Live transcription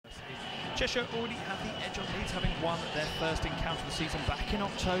Cheshire already have the edge on Leeds, having won their first encounter of the season back in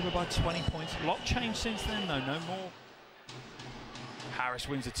October by 20 points. A lot changed since then though, no more. Harris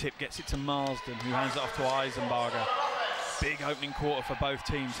wins the tip, gets it to Marsden, who hands it off to Eisenbarger. Big opening quarter for both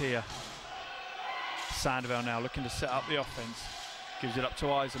teams here. Sandoval now looking to set up the offence. Gives it up to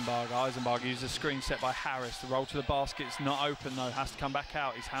Eisenbarger. Eisenbarger uses a screen set by Harris. The roll to the basket's not open though, has to come back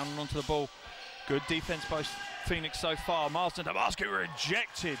out. He's hounding onto the ball. Good defence by Phoenix so far. Marsden to basket,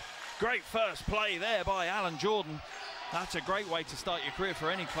 rejected. Great first play there by Alan Jordan. That's a great way to start your career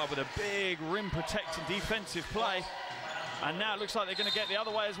for any club, with a big rim protecting defensive play. And now it looks like they're going to get the other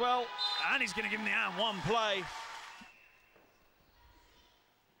way as well. And he's going to give him the and one play.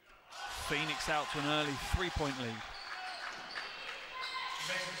 Phoenix out to an early 3-point lead.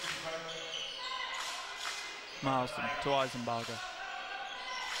 Marsden to Eisenbarger.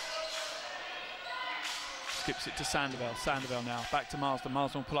 Skips it to Sandoval. Sandoval now back to Marsden.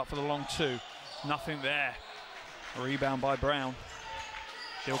 Marsden will pull up for the long two. Nothing there. A rebound by Brown.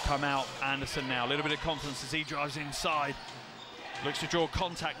 He'll come out. Anderson now. A little bit of confidence as he drives inside. Looks to draw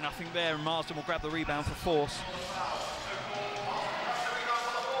contact. Nothing there. And Marsden will grab the rebound for Force.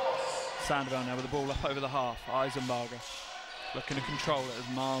 Sandoval now with the ball up over the half. Eisenbarger looking to control it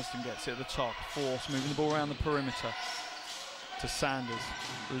as Marsden gets it at the top. Force moving the ball around the perimeter to Sanders,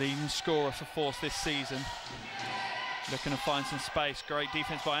 leading scorer for Force this season. Looking to find some space. Great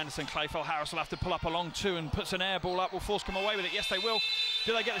defense by Anderson. Clayfell Harris will have to pull up a long two and puts an air ball up. Will Force come away with it? Yes, they will.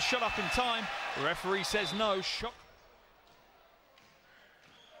 Do they get the shot up in time? The referee says no. Shot.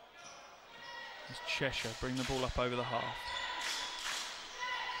 As Cheshire bring the ball up over the half.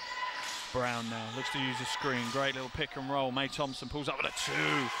 Brown now looks to use a screen. Great little pick and roll. May Thompson pulls up with a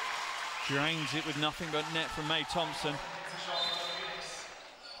two. Drains it with nothing but net from May Thompson.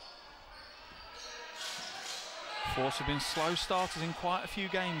 Force have been slow starters in quite a few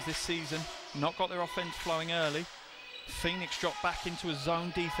games this season. Not got their offense flowing early. Phoenix dropped back into a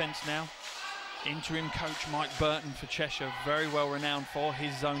zone defense now. Interim coach Mike Burton for Cheshire, very well renowned for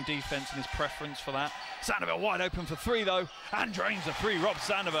his zone defense and his preference for that. Sandoval wide open for three though, and drains the three. Rob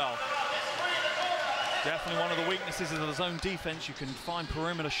Sandoval. Definitely one of the weaknesses of the zone defense. You can find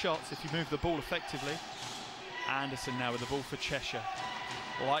perimeter shots if you move the ball effectively. Anderson now with the ball for Cheshire.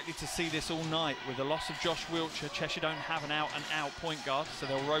 Likely to see this all night. With the loss of Josh Wiltshire, Cheshire don't have an out-and-out point guard, so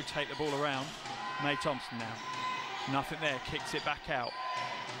they'll rotate the ball around. May Thompson now. Nothing there, kicks it back out.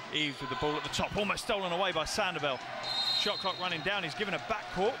 Eves with the ball at the top, almost stolen away by Sandoval. Shot clock running down, he's given a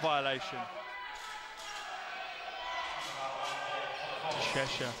backcourt violation.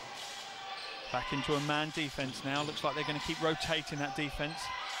 Cheshire back into a man defense now. Looks like they're going to keep rotating that defense.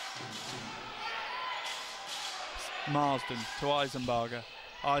 Marsden to Eisenbarger.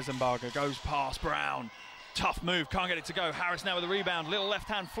 Eisenbarger goes past Brown. Tough move, can't get it to go. Harris now with the rebound. Little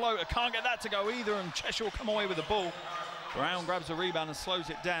left-hand floater, can't get that to go either, and Cheshire will come away with the ball. Brown grabs the rebound and slows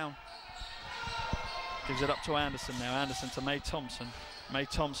it down. Gives it up to Anderson now. Anderson to May Thompson. May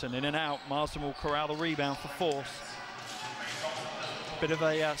Thompson in and out. Marsden will corral the rebound for Force. Bit of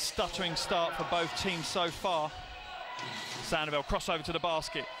a stuttering start for both teams so far. Sandoval crossover to the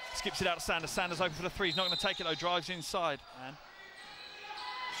basket. Skips it out to Sanders. Sanders open for the three. He's not going to take it though. Drives inside. And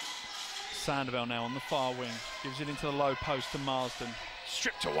Sandoval now on the far wing. Gives it into the low post to Marsden.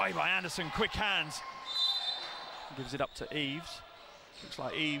 Stripped away by Anderson. Quick hands. Gives it up to Eves. Looks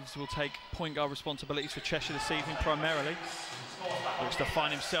like Eves will take point guard responsibilities for Cheshire this evening primarily. Looks to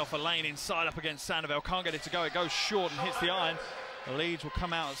find himself a lane inside up against Sandoval. Can't get it to go. It goes short and hits the iron. The Leeds will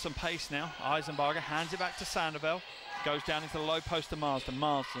come out at some pace now. Eisenbarger hands it back to Sandoval. Goes down into the low post to Marsden.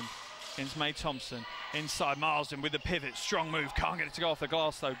 Marsden against May Thompson. Inside Marsden with the pivot. Strong move. Can't get it to go off the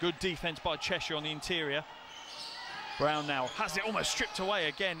glass though. Good defense by Cheshire on the interior. Brown now has it almost stripped away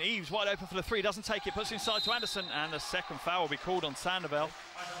again. Eves wide open for the three. Doesn't take it. Puts it inside to Anderson. And the second foul will be called on Sandoval.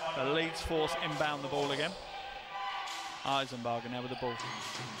 The Leeds Force inbound the ball again. Eisenbarger now with the ball.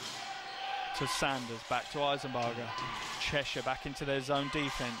 To Sanders, back to Eisenbarger. Cheshire back into their zone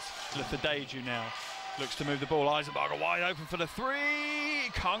defense. Lefedaju now looks to move the ball. Eisenbarger wide open for the three.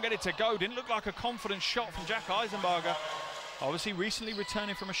 Can't get it to go. Didn't look like a confident shot from Jack Eisenbarger. Obviously recently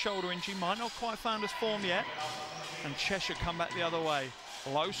returning from a shoulder injury. Might not quite found his form yet. And Cheshire come back the other way.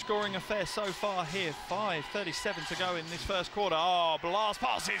 Low scoring affair so far here. 5:37 to go in this first quarter. Oh, blast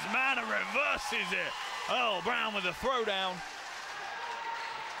pass his man and reverses it. Earl Brown with the throwdown.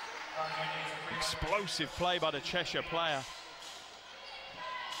 Explosive play by the Cheshire player.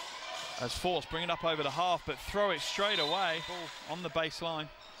 As Force bring it up over the half, but throw it straight away. Ball on the baseline.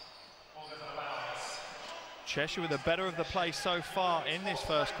 Cheshire with the better of the play so far in this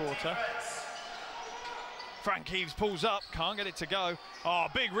first quarter. Frank Eves pulls up, can't get it to go. Oh,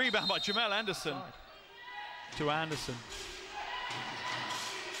 big rebound by Jamel Anderson. To Anderson.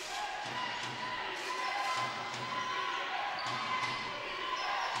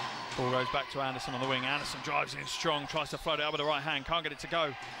 Ball goes back to Anderson on the wing. Anderson drives in strong, tries to float it out with the right hand, can't get it to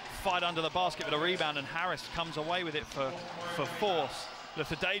go. Fight under the basket with a rebound, and Harris comes away with it for force.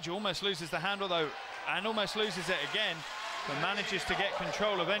 Luthadeja almost loses the handle though, and almost loses it again, but manages to get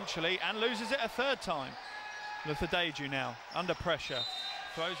control eventually and loses it a third time. Luthadeja now under pressure,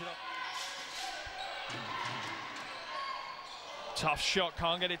 throws it up. Tough shot,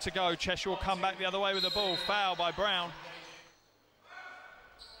 can't get it to go. Cheshire will come back the other way with the ball. Foul by Brown.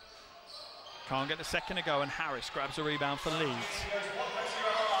 Can't get the second to go, and Harris grabs a rebound for Leeds.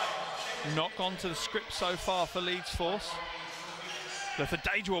 Not gone to the script so far for Leeds force.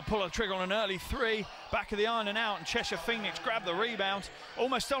 Luthadeja will pull a trigger on an early three. Back of the iron and out, and Cheshire Phoenix grab the rebound.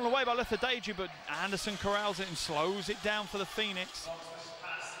 Almost stolen away by Luthadeja, but Anderson corrals it and slows it down for the Phoenix.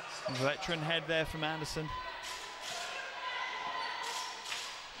 Veteran head there from Anderson.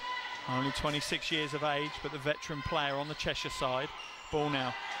 Only 26 years of age, but the veteran player on the Cheshire side. Ball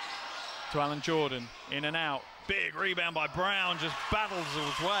now to Alan Jordan, in and out. Big rebound by Brown, just battles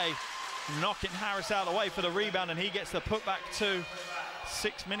his way, knocking Harris out of the way for the rebound, and he gets the putback too.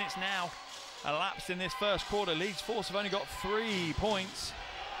 6 minutes now elapsed in this first quarter. Leeds force have only got 3 points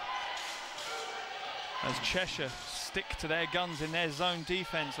as Cheshire stick to their guns in their zone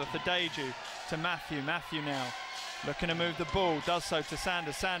defense. Luthadeja to Matthew. Matthew now looking to move the ball, does so to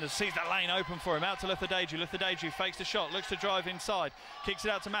Sanders. Sanders sees that lane open for him, out to Luthadeja. Luthadeja fakes the shot, looks to drive inside, kicks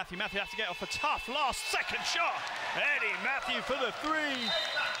it out to Matthew. Matthew has to get off a tough last second shot. Eddie Matthew for the three.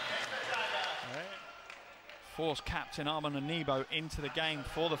 Force captain Armand Anibo into the game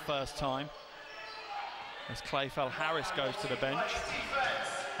for the first time as Clayfell Harris goes to the bench.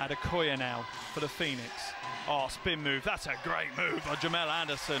 Adekoya now for the Phoenix. Oh, spin move, that's a great move by Jamel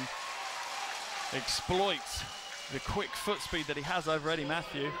Anderson. Exploits the quick foot speed that he has over Eddie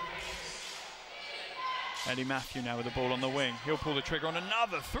Matthew. Eddie Matthew now with the ball on the wing. He'll pull the trigger on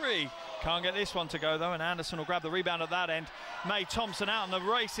another three. Can't get this one to go though, and Anderson will grab the rebound at that end. May Thompson out in the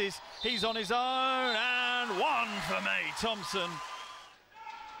races. He's on his own, and one for May Thompson.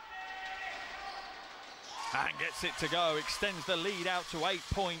 And gets it to go, extends the lead out to 8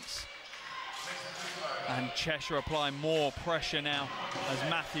 points. And Cheshire applying more pressure now as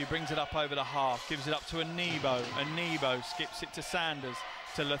Matthew brings it up over the half, gives it up to Anibo. Anibo skips it to Sanders,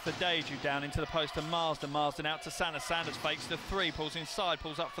 to Luthadeja, down into the post to Marsden. Marsden out to Sanders. Sanders fakes the three, pulls inside,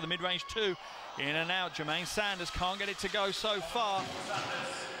 pulls up for the mid-range two. In and out, Jermaine Sanders can't get it to go so far.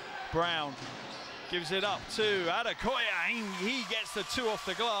 Brown gives it up to Adekoya. He gets the two off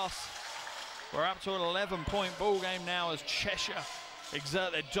the glass. We're up to an 11-point ball game now as Cheshire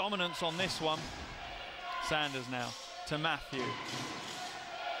exert their dominance on this one. Sanders now to Matthew,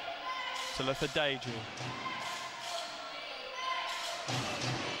 to Luthadeja,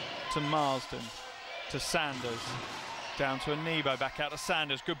 to Marsden, to Sanders, down to Anibo, back out to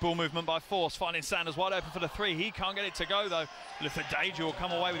Sanders. Good ball movement by Force, finding Sanders wide open for the three. He can't get it to go though. Luthadeja will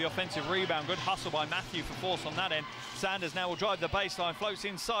come away with the offensive rebound. Good hustle by Matthew for Force on that end. Sanders now will drive the baseline, floats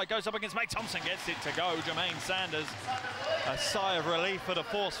inside, goes up against May Thompson, gets it to go. Jermaine Sanders, a sigh of relief for the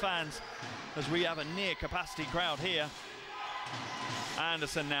Force fans as we have a near capacity crowd here.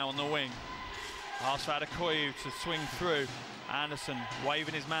 Anderson now on the wing. Asks for Adekoya to swing through. Anderson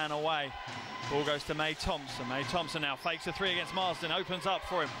waving his man away. Ball goes to May Thompson. May Thompson now fakes a three against Marsden, opens up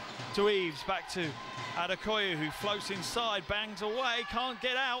for him to Eves, back to Adekoya, who floats inside, bangs away, can't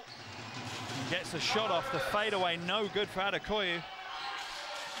get out. Gets a shot off the fadeaway, no good for Adekoya.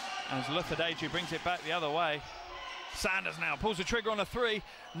 As Luthadeja brings it back the other way. Sanders now pulls the trigger on a three.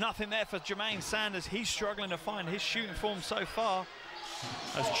 Nothing there for Jermaine Sanders. He's struggling to find his shooting form so far.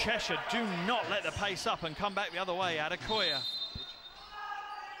 As Cheshire do not let the pace up and come back the other way. Adekoya.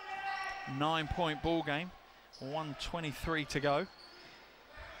 9-point ball game. 1:23 to go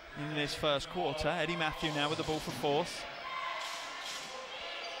in this first quarter. Eddie Matthew now with the ball for Force.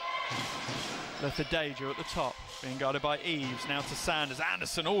 Luthadeja at the top, being guarded by Eves. Now to Sanders.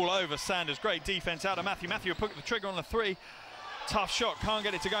 Anderson all over Sanders. Great defense out of Matthew. Matthew will put the trigger on the three. Tough shot, can't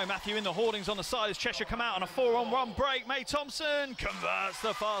get it to go. Matthew in the hoardings on the side as Cheshire come out on a 4-on-1 break. May Thompson converts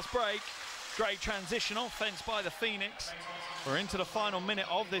the fast break. Great transition offense by the Phoenix. We're into the final minute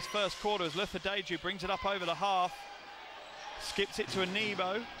of this first quarter as Luthadeja brings it up over the half. Skips it to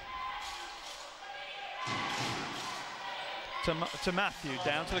Anibo. To Matthew,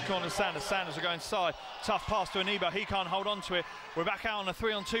 down to the corner of Sanders. Sanders will go inside. Tough pass to Anibo. He can't hold on to it. We're back out on a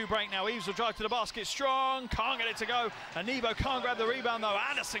 3-on-2 break now. Eves will drive to the basket. Strong. Can't get it to go. Anibo can't grab the rebound though.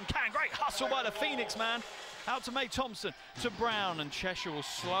 Anderson can. Great hustle by the Phoenix man. Out to May Thompson, to Brown, and Cheshire will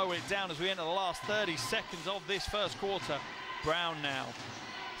slow it down as we enter the last 30 seconds of this first quarter. Brown now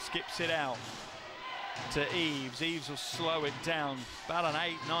skips it out to Eves. Eves will slow it down. About an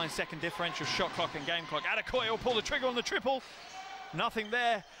 8-9 second differential shot clock and game clock. Adekoya will pull the trigger on the triple. Nothing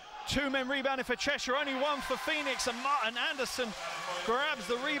there. Two men rebounding for Cheshire, only one for Phoenix, and Martin Anderson grabs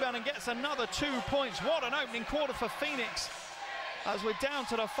the rebound and gets another 2 points. What an opening quarter for Phoenix. As we're down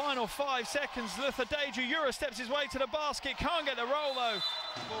to the final 5 seconds, Luthadeju Euro steps his way to the basket, can't get the roll though.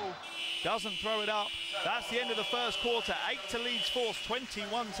 Ball doesn't throw it up. That's the end of the first quarter. 8 to Leeds Force,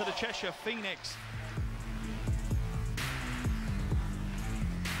 21 to the Cheshire Phoenix.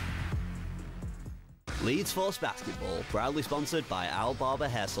 Leeds Force Basketball, proudly sponsored by Al Barber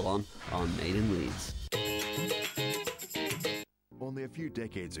Hair Salon on Made in Leeds. Only a few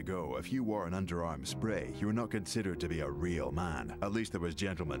decades ago, if you wore an underarm spray, you were not considered to be a real man. At least there was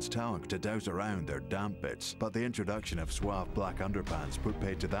gentleman's talc to douse around their damp bits. But the introduction of suave black underpants put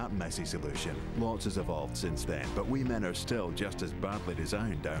paid to that messy solution. Lots has evolved since then, but we men are still just as badly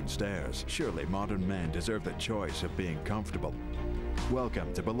designed downstairs. Surely modern men deserve the choice of being comfortable.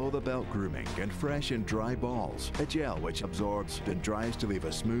 Welcome to Below the Belt Grooming and Fresh and Dry Balls, a gel which absorbs and dries to leave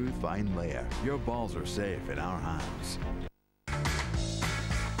a smooth, fine layer. Your balls are safe in our hands.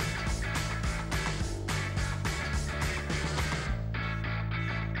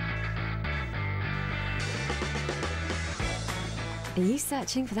 Are you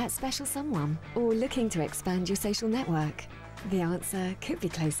searching for that special someone or looking to expand your social network? The answer could be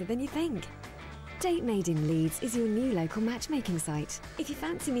closer than you think. Date Made in Leeds is your new local matchmaking site. If you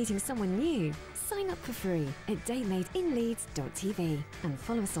fancy meeting someone new, sign up for free at datemadeinleeds.tv and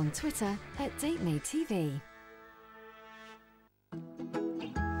follow us on Twitter at datemadetv.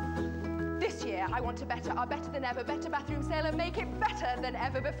 This year, I want to better our Better Than Ever Better Bathroom sale and make it better than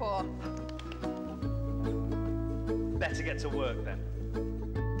ever before. Better get to work then.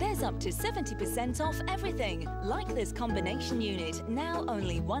 There's up to 70% off everything, like this combination unit, now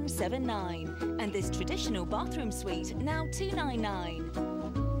only $179, and this traditional bathroom suite, now $299.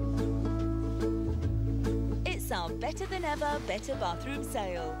 It's our Better Than Ever Better Bathroom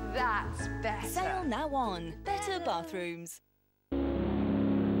sale. That's better. Sale now on Better Bathrooms.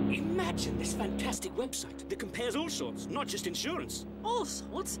 Imagine this fantastic website that compares all sorts, not just insurance. All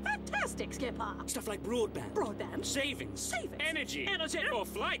sorts? Fantastic, Skipper. Stuff like broadband. Broadband? Savings. Energy. Or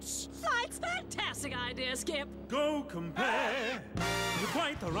flights. Flights? Fantastic idea, Skip. Go Compare. You're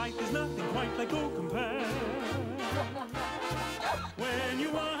quite alright, there's nothing quite like Go Compare. When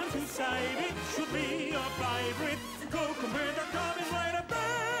you want to save, it should be your favorite. GoCompare.com is right up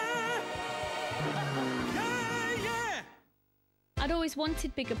there. Yeah, yeah. I'd always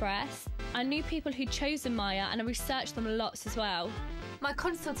wanted bigger breasts. I knew people who'd chosen Maya and I researched them lots as well. My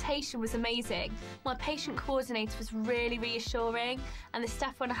consultation was amazing. My patient coordinator was really reassuring and the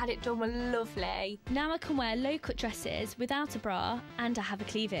staff when I had it done were lovely. Now I can wear low-cut dresses without a bra and I have a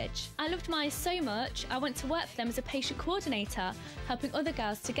cleavage. I loved Maya so much, I went to work for them as a patient coordinator, helping other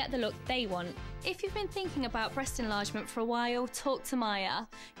girls to get the look they want. If you've been thinking about breast enlargement for a while, talk to Maya.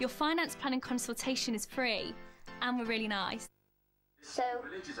 Your finance planning consultation is free and we're really nice. So,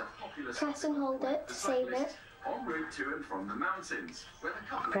 press and hold it to save it. En route to and from the mountains, where the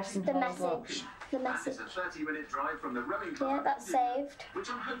couple Press and hold the message. It's a 30-minute drive from the rowing club. Yeah, that's saved. Which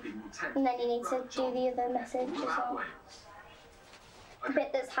I'm hoping will take. And then you need to do the other message as well. The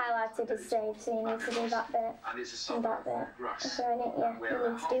bit that's highlighted is saved, so you need to do that bit and that bit. So you need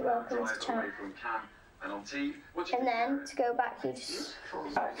to do welcome to chat. And then to go back, you just.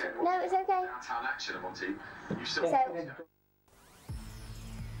 No, it's okay. So.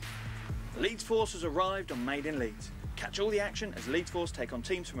 Leeds Force has arrived on Made in Leeds. Catch all the action as Leeds Force take on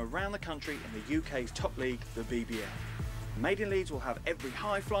teams from around the country in the UK's top league, the BBL. Made in Leeds will have every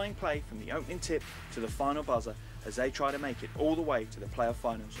high-flying play from the opening tip to the final buzzer as they try to make it all the way to the playoff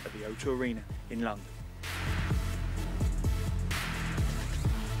finals at the O2 Arena in London.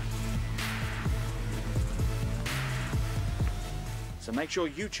 So make sure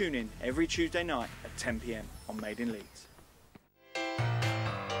you tune in every Tuesday night at 10 PM on Made in Leeds.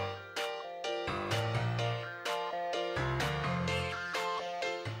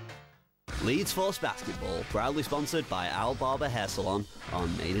 Leeds Force Basketball, proudly sponsored by Al Barber Hair Salon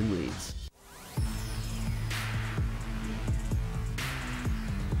on Made in Leeds.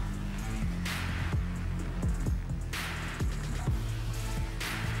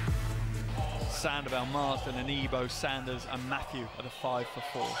 Sandoval, Marsden and Ebo, Sanders and Matthew are the 5 for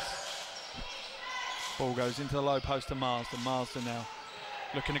Force. Ball goes into the low post to Marsden. Marsden now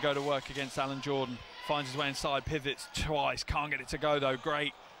looking to go to work against Alan Jordan. Finds his way inside, pivots twice, can't get it to go though.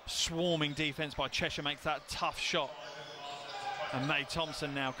 Great Swarming defence by Cheshire makes that tough shot. And May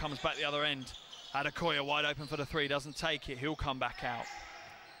Thompson now comes back the other end. Adekoya wide open for the three, doesn't take it, he'll come back out.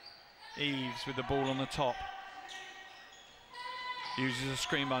 Eves with the ball on the top. Uses a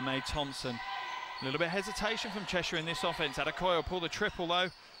screen by May Thompson. A little bit of hesitation from Cheshire in this offence. Adekoya will pull the triple though.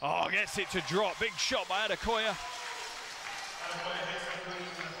 Oh, gets it to drop. Big shot by Adekoya.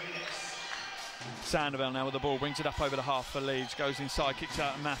 Sandoval now with the ball, brings it up over the half for Leeds. Goes inside, kicks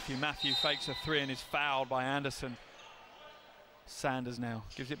out to Matthew. Matthew fakes a three and is fouled by Anderson. Sanders now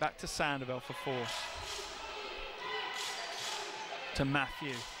gives it back to Sandoval for force. To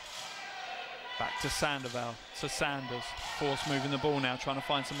Matthew. Back to Sandoval, to Sanders. Force moving the ball now, trying to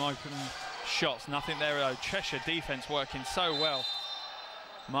find some open shots. Nothing there though. Cheshire defence working so well.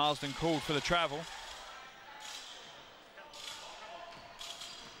 Marsden called for the travel.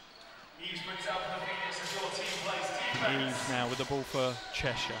 Eves now with the ball for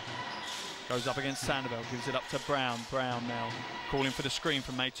Cheshire. Goes up against Sandoval, gives it up to Brown. Brown now calling for the screen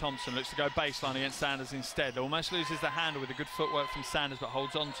from May Thompson. Looks to go baseline against Sanders instead. Almost loses the handle with a good footwork from Sanders, but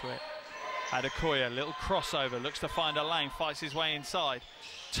holds on to it. Adekoya, little crossover, looks to find a lane, fights his way inside.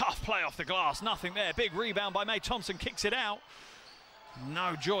 Tough play off the glass, nothing there. Big rebound by May Thompson, kicks it out.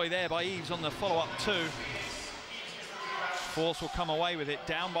 No joy there by Eves on the follow-up two. Force will come away with it,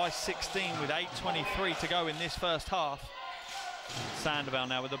 down by 16 with 8:23 to go in this first half. Sandoval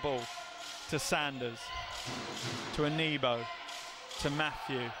now with the ball. To Sanders. To Anebo. To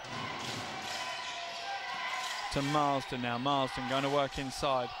Matthew. To Marsden now. Marsden going to work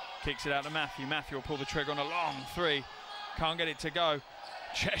inside. Kicks it out to Matthew. Matthew will pull the trigger on a long three. Can't get it to go.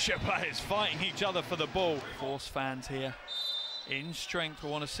 Cheshire players fighting each other for the ball. Force fans here in strength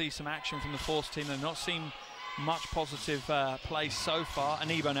will want to see some action from the Force team. They've not seen much positive play so far.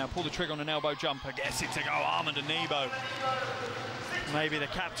 Anebo now pull the trigger on an elbow jumper. Gets it to go. Armand Anebo. Maybe the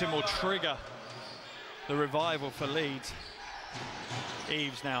captain will trigger the revival for Leeds.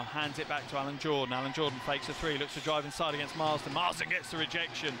 Eves now hands it back to Alan Jordan. Alan Jordan fakes a three, looks to drive inside against Marsden. Marsden gets the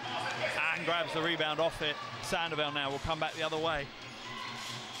rejection and grabs the rebound off it. Sandoval now will come back the other way.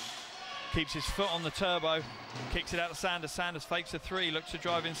 Keeps his foot on the turbo, kicks it out to Sanders. Sanders fakes a three, looks to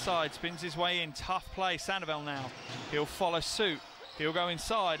drive inside, spins his way in. Tough play, Sandoval now. He'll follow suit. He'll go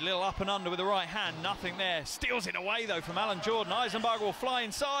inside, little up and under with the right hand, nothing there. Steals it away though from Alan Jordan. Eisenbarger will fly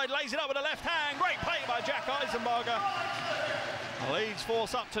inside, lays it up with the left hand. Great play by Jack Eisenbarger. Leeds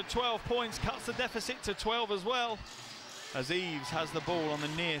Force up to 12 points, cuts the deficit to 12 as well. As Eves has the ball on the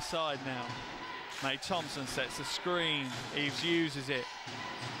near side now. May Thompson sets the screen, Eves uses it.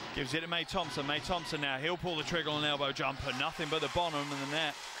 Gives it to May Thompson. May Thompson now, he'll pull the trigger on an elbow jumper. Nothing but the bottom of the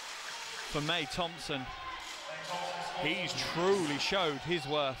net for May Thompson. He's truly showed his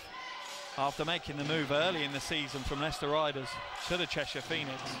worth after making the move early in the season from Leicester Riders to the Cheshire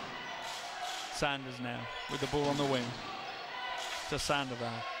Phoenix. Sanders now with the ball on the wing. To Sandoval.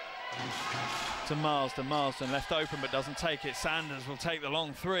 To Marsden. Marsden left open but doesn't take it. Sanders will take the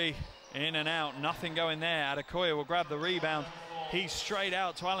long three. In and out, nothing going there. Adekoya will grab the rebound. He's straight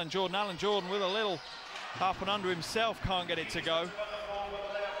out to Alan Jordan. Alan Jordan with a little up and under himself, can't get it to go.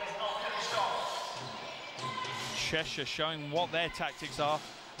 Cheshire showing what their tactics are,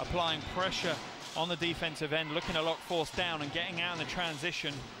 applying pressure on the defensive end, looking to lock Force down and getting out in the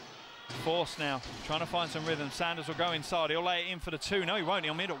transition. Force now trying to find some rhythm. Sanders will go inside, he'll lay it in for the two. No, he won't,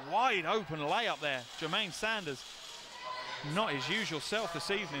 he'll meet a wide open layup there. Jermaine Sanders, not his usual self this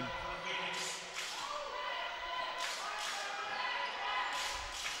evening.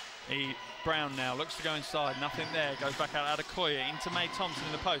 Brown now looks to go inside, nothing there, goes back out Adekoya into May Thompson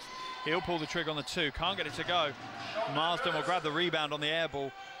in the post. He'll pull the trigger on the two, can't get it to go. Marsden will grab the rebound on the air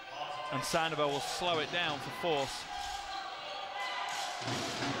ball and Sandoval will slow it down for Force.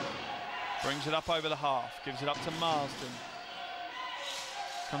 Brings it up over the half, gives it up to Marsden.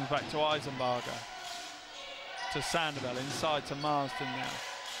 Comes back to Eisenbarger. To Sandoval, inside to Marsden now.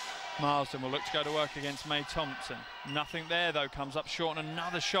 Marsden will look to go to work against May Thompson. Nothing there though, comes up short and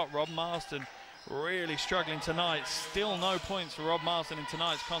another shot. Rob Marsden really struggling tonight. Still no points for Rob Marsden in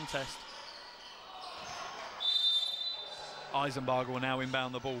tonight's contest. Eisenbarger will now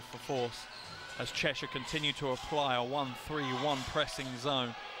inbound the ball for Force as Cheshire continue to apply a 1-3-1 pressing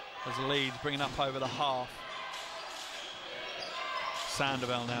zone as Leeds bringing up over the half.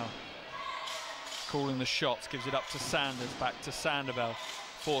 Sandoval now calling the shots, gives it up to Sanders, back to Sandoval.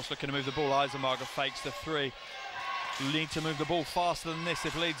 Force looking to move the ball, Eisenbarger fakes the three. Need to move the ball faster than this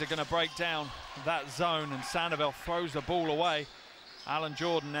if Leeds are going to break down that zone, and Sandoval throws the ball away. Alan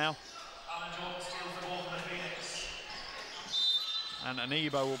Jordan now. Alan Jordan steals the ball from the Phoenix. And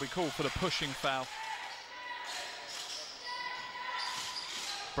Anebo will be called for the pushing foul.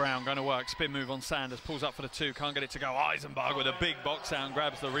 Brown going to work, spin move on Sanders, pulls up for the 2, can't get it to go. Eisenberg with a big box out and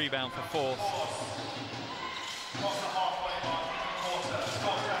grabs the rebound for Force.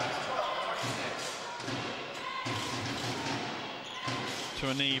 To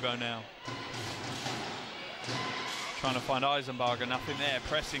Anibo now. Trying to find Eisenberger, nothing there.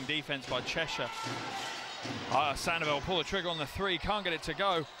 Pressing defense by Cheshire. Sandoval will pull the trigger on the 3, can't get it to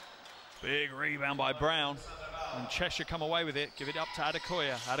go. Big rebound by Brown. And Cheshire come away with it, give it up to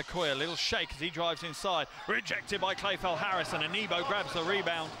Adekoya. Adekoya, little shake as he drives inside. Rejected by Clayfell Harris, and Anibo grabs the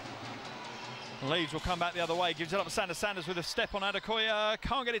rebound. Leeds will come back the other way, gives it up to Sanders. Sanders with a step on Adekoya.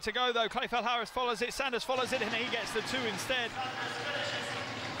 Can't get it to go though. Clayfell Harris follows it. Sanders follows it, and he gets the 2 instead.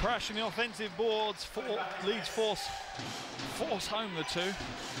 Crashing the offensive boards. Leeds force home the 2.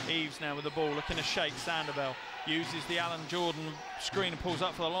 Eves now with the ball, looking to shake. Sandoval uses the Alan Jordan screen and pulls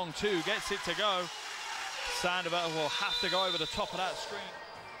up for the long 2. Gets it to go. Sandoval will have to go over the top of that screen.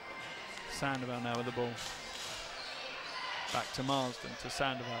 Sandoval now with the ball. Back to Marsden, to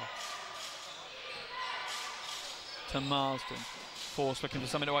Sandoval. To Marsden. Force looking for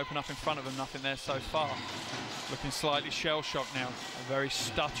something to open up in front of him, nothing there so far. Looking slightly shell-shocked now. A very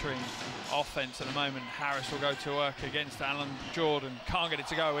stuttering offense at the moment. Harris will go to work against Alan Jordan. Can't get it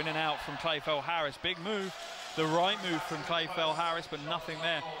to go, in and out from Clayfell Harris. Big move, the right move from Clayfell Harris, but nothing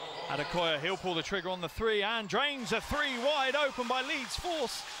there. Adekoya, he'll pull the trigger on the 3 and drains a 3 wide open by Leeds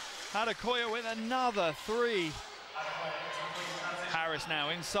Force. Adekoya with another 3. Harris now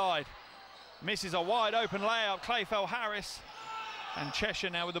inside. Misses a wide open layup, Clayfell Harris. And Cheshire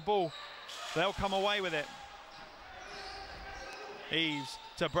now with the ball. They'll come away with it. Eves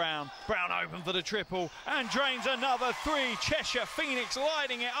to Brown. Brown open for the triple and drains another 3. Cheshire Phoenix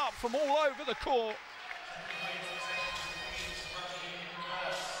lighting it up from all over the court.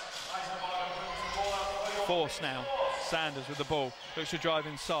 Force now. Sanders with the ball. Looks to drive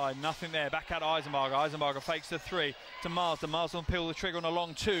inside. Nothing there. Back out to Eisenberger. Eisenberger fakes the 3 to Marsden. Marsden will pull the trigger on a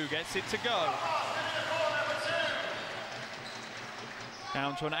long 2. Gets it to go.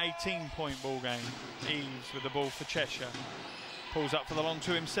 Down to an 18-point ball game. Eves with the ball for Cheshire. Pulls up for the long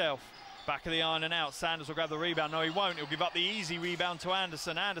 2 himself. Back of the iron and out. Sanders will grab the rebound. No, he won't. He'll give up the easy rebound to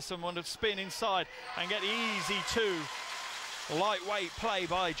Anderson. Anderson wanted to spin inside and get the easy 2. Lightweight play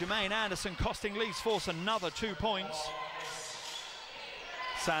by Jermaine Anderson, costing Leeds Force another 2 points.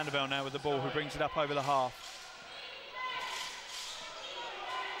 Sandoval now with the ball, who brings it up over the half.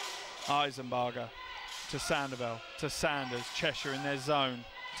 Eisenberger to Sandoval, to Sanders. Cheshire in their zone.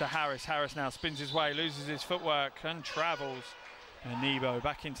 To Harris. Harris now spins his way, loses his footwork and travels. And Nebo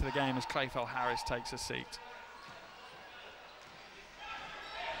back into the game as Clayfell Harris takes a seat.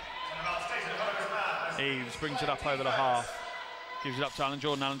 Eves brings it up over the half. Gives it up to Alan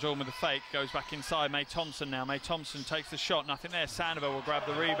Jordan. Alan Jordan with the fake. Goes back inside. May Thompson now. May Thompson takes the shot. Nothing there. Sandoval will grab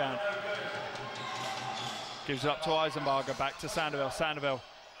the rebound. Gives it up to Eisenberger. Back to Sandoval. Sandoval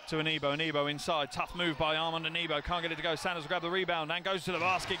to Anibo. Anibo inside. Tough move by Armand Anibo. Can't get it to go. Sanders will grab the rebound and goes to the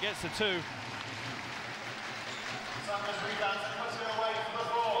basket. Gets the 2. Sanders rebounds and puts it away for the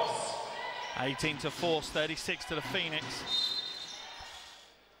Force. 18 to Force. 36 to the Phoenix.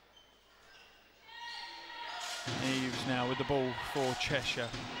 Eves now with the ball for Cheshire.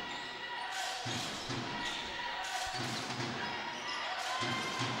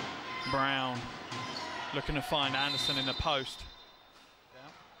 Brown looking to find Anderson in the post.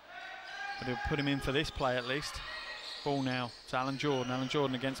 But he'll put him in for this play at least. Ball now to Alan Jordan. Alan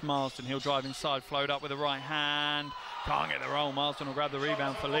Jordan against Marsden. He'll drive inside, float up with the right hand. Can't get the roll. Marsden will grab the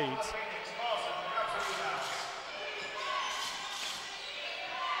rebound for Leeds.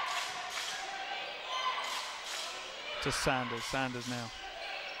 To Sanders. Sanders now.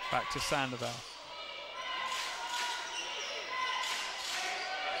 Back to Sandoval.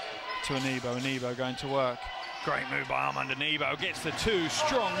 To Anibo. Anibo going to work. Great move by Armand Anibo. Gets the 2.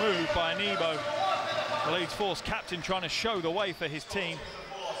 Strong move by Anibo. The Leeds Force captain trying to show the way for his team.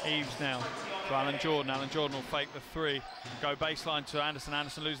 Eves now to Alan Jordan. Alan Jordan will fake the 3. Go baseline to Anderson.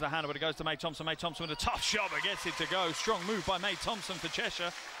 Anderson loses the handle, but it goes to May Thompson. May Thompson with a tough shot, but gets it to go. Strong move by May Thompson for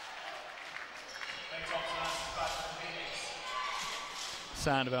Cheshire.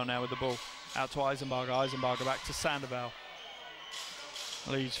 Sandoval now with the ball. Out to Eisenberger. Eisenberger back to Sandoval.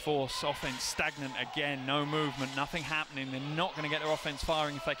 Leeds Force offense stagnant again. No movement, nothing happening. They're not going to get their offense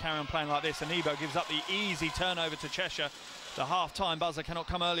firing if they carry on playing like this. Anibo gives up the easy turnover to Cheshire. The half-time buzzer cannot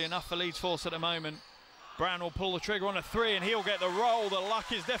come early enough for Leeds Force at the moment. Brown will pull the trigger on a 3 and he'll get the roll. The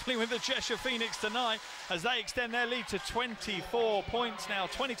luck is definitely with the Cheshire Phoenix tonight as they extend their lead to 24 points now.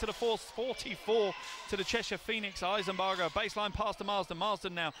 20 to the Force, 44 to the Cheshire Phoenix. Eisenberger, baseline pass to Marsden.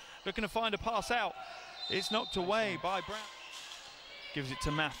 Marsden now looking to find a pass out. It's knocked away by Brown. gives it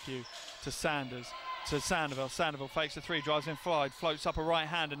to Matthew, to Sanders, to Sandoval. Sandoval fakes a three, drives in wide, floats up a right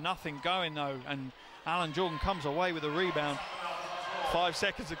hand, and nothing going though. And Alan Jordan comes away with a rebound. 5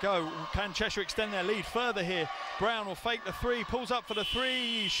 seconds to go. Can Cheshire extend their lead further here? Brown will fake the three, pulls up for the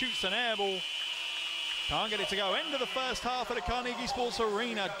three, shoots an air ball. Can't get it to go. End of the first half at the Carnegie Sports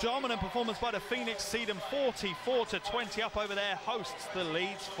Arena. Dominant performance by the Phoenix. See them 44-20 up over their hosts, the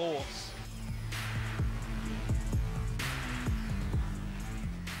Leeds Force.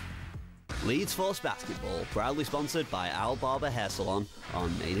 Leeds Force Basketball, proudly sponsored by Al Barber Hair Salon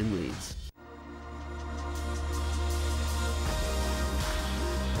on Made in Leeds.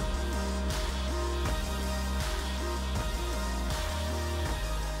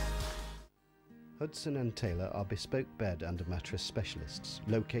 Hudson & Taylor are bespoke bed and mattress specialists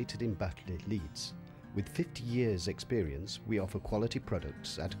located in Batley, Leeds. With 50 years experience, we offer quality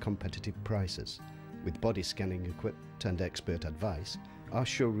products at competitive prices. With body scanning equipment and expert advice, our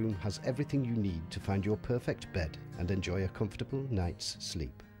showroom has everything you need to find your perfect bed and enjoy a comfortable night's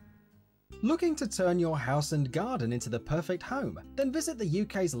sleep. Looking to turn your house and garden into the perfect home? Then visit the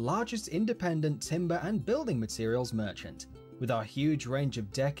UK's largest independent timber and building materials merchant. With our huge range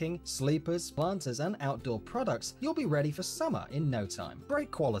of decking, sleepers, planters and outdoor products, you'll be ready for summer in no time. Great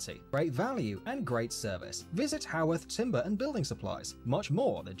quality, great value and great service. Visit Haworth Timber and Building Supplies. Much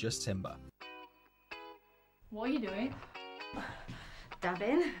more than just timber. What are you doing?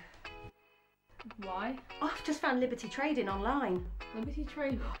 Dabbing. Why? Oh, I've just found Liberty Trading online. Liberty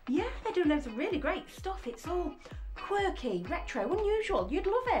Trading? Yeah, they do loads of really great stuff. It's all quirky, retro, unusual. You'd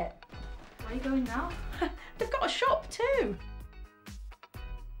love it. Where are you going now? They've got a shop too.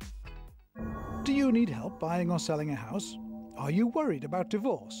 Do you need help buying or selling a house? Are you worried about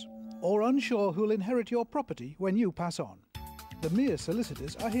divorce? Or unsure who'll inherit your property when you pass on? The Mere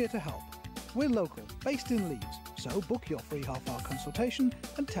Solicitors are here to help. We're local, based in Leeds, so book your free half-hour consultation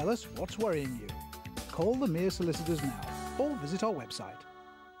and tell us what's worrying you. Call the Mere Solicitors now or visit our website.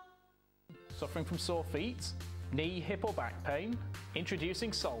 Suffering from sore feet? Knee, hip or back pain?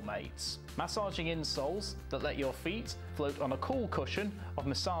 Introducing Soulmates. Massaging insoles that let your feet float on a cool cushion of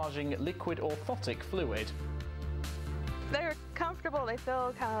massaging liquid orthotic fluid. They're comfortable, they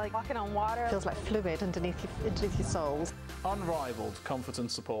feel kind of like walking on water. Feels like fluid underneath your soles. Unrivaled comfort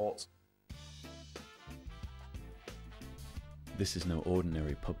and support. This is no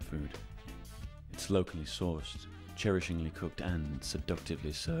ordinary pub food. It's locally sourced, cherishingly cooked and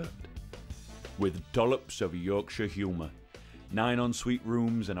seductively served. With dollops of Yorkshire humour, 9 ensuite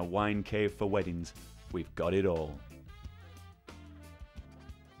rooms and a wine cave for weddings, we've got it all.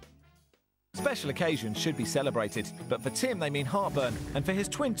 Special occasions should be celebrated, but for Tim they mean heartburn, and for his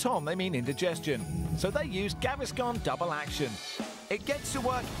twin Tom they mean indigestion. So they use Gaviscon Double Action. It gets to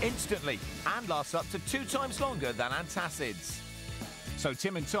work instantly and lasts up to 2 times longer than antacids. So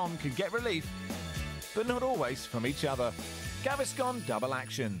Tim and Tom can get relief, but not always from each other. Gaviscon Double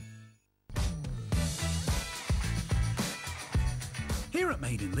Action. Here at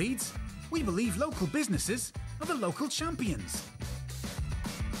Made in Leeds, we believe local businesses are the local champions.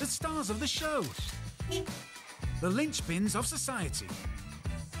 The stars of the show. The linchpins of society.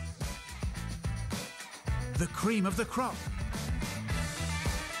 The cream of the crop.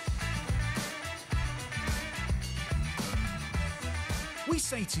 We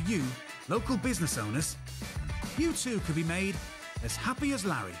say to you, local business owners, you too could be made as happy as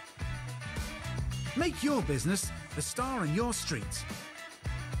Larry. Make your business the star in your street.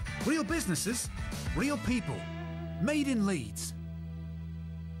 Real businesses, real people. Made in Leeds.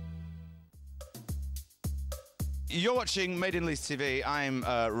 You're watching Made in Leeds TV. I'm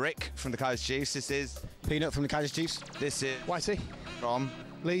Rick from the Kaiser Chiefs. This is Peanut from the Kaiser Chiefs. This is Whitey from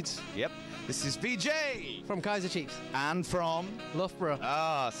Leeds. Yep. This is VJ from Kaiser Chiefs. And from Loughborough.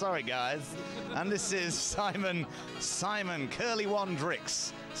 Ah, sorry guys. And this is Simon Curly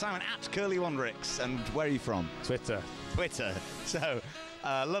Wandrix. Simon at Curly Wandrix. And where are you from? Twitter. So,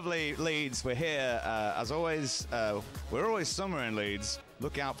 lovely Leeds. We're here as always. We're always summer in Leeds.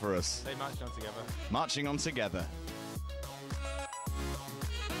 Look out for us. They march on together. Marching on together.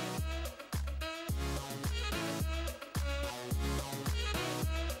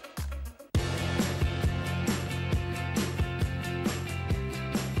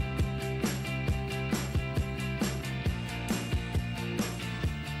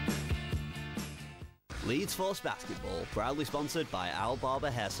 Leeds Force Basketball, proudly sponsored by Al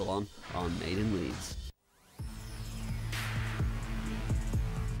Barber Hair Salon on Made in Leeds.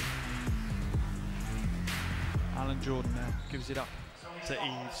 Alan Jordan now gives it up to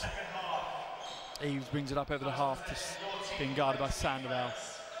Eves. Eves brings it up over the half to being guarded by Sandoval.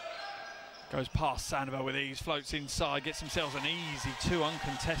 Goes past Sandoval with ease, floats inside, gets themselves an easy 2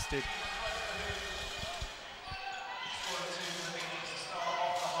 uncontested.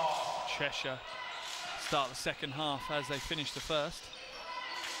 Cheshire start the second half as they finish the first.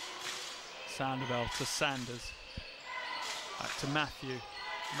 Sandoval to Sanders. Back to Matthew.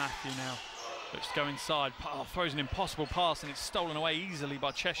 Matthew now looks to go inside. Oh, throws an impossible pass and it's stolen away easily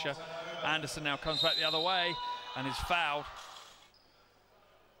by Cheshire. Anderson now comes back the other way and is fouled.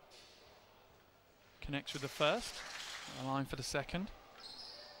 Connects with the first, a line for the second,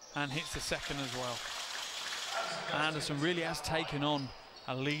 and hits the second as well. Anderson really has taken on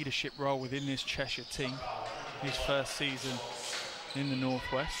a leadership role within this Cheshire team. His first season in the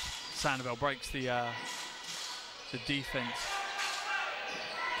Northwest. Sandoval breaks the defence.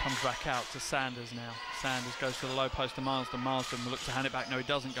 Comes back out to Sanders now. Sanders goes to the low post to Marsden. Marsden will look to hand it back. No, he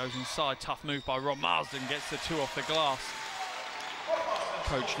doesn't. Goes inside. Tough move by Rob. Marsden gets the 2 off the glass.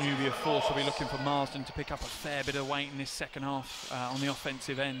 Coach Newby of Force will be looking for Marsden to pick up a fair bit of weight in this second half on the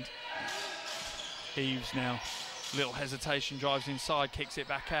offensive end. Eves now, little hesitation, drives inside, kicks it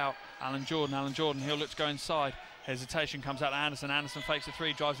back out. Alan Jordan, he'll look to go inside. Hesitation comes out to Anderson. Anderson fakes a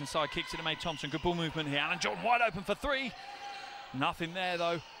 3, drives inside, kicks it to May Thompson. Good ball movement here. Alan Jordan wide open for 3. Nothing there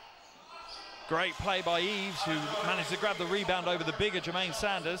though. Great play by Eves, who managed to grab the rebound over the bigger Jermaine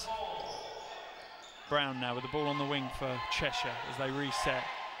Sanders. Brown now with the ball on the wing for Cheshire as they reset.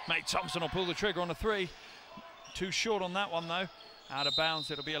 May Thompson will pull the trigger on a 3. Too short on that one though. Out of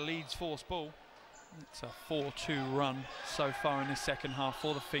bounds, it'll be a Leeds Force ball. It's a 4-2 run so far in this second half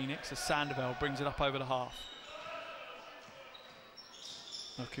for the Phoenix as Sandoval brings it up over the half.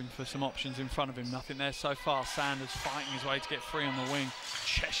 Looking for some options in front of him, nothing there so far. Sanders fighting his way to get free on the wing.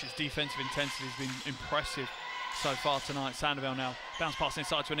 Cheshire's defensive intensity has been impressive so far tonight. Sandoval now, bounce pass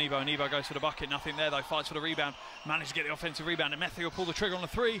inside to Anibo. Anibo goes for the bucket, nothing there though, fights for the rebound. Managed to get the offensive rebound and Matthew will pull the trigger on the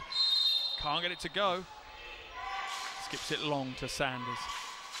 3. Can't get it to go. Skips it long to Sanders.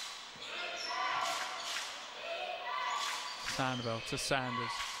 Sandoval to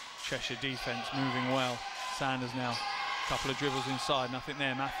Sanders. Cheshire defence moving well. Sanders now, couple of dribbles inside, nothing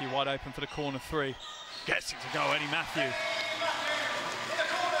there. Matthew wide open for the corner 3. Gets it to go, Eddie Matthew.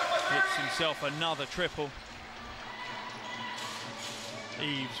 Hits himself another triple.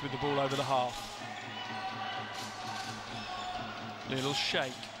 Eves with the ball over the half. Little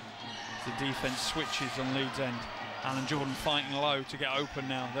shake as the defence switches on Leeds end. Alan Jordan fighting low to get open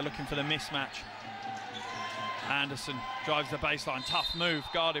now. They're looking for the mismatch. Anderson drives the baseline. Tough move,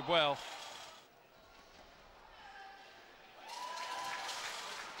 guarded well.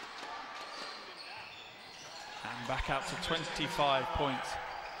 And back out to 25 points.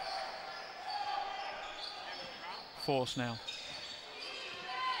 Force now.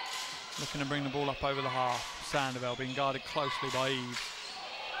 Looking to bring the ball up over the half. Sandoval being guarded closely by Eves.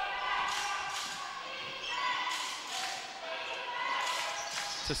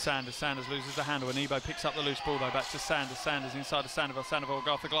 To Sanders. Sanders loses the handle. Anibo picks up the loose ball though. Back to Sanders. Sanders inside to Sandoval. Sandoval will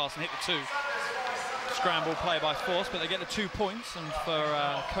go off the glass and hit the 2. Scramble play by Force, but they get the 2 points. And for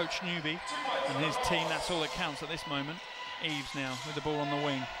Coach Newby and his team, that's all that counts at this moment. Eves now with the ball on the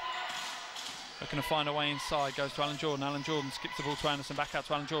wing. Looking to find a way inside, goes to Alan Jordan. Alan Jordan skips the ball to Anderson, back out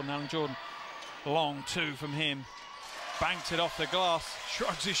to Alan Jordan. Alan Jordan, long 2 from him. Banked it off the glass,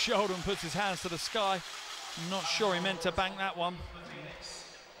 shrugs his shoulder and puts his hands to the sky. I'm not sure he meant to bank that one,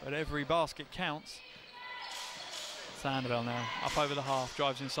 but every basket counts. Sandoval now, up over the half,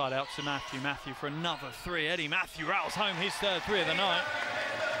 drives inside, out to Matthew. Matthew for another 3. Eddie Matthew rattles home his 3rd 3 of the night.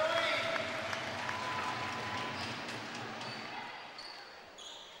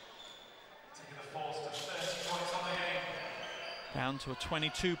 Down to a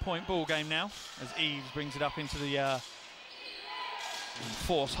 22-point ball game now as Eves brings it up into the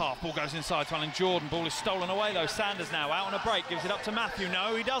Force half. Ball goes inside to Alan Jordan. Ball is stolen away though. Sanders now out on a break, gives it up to Matthew.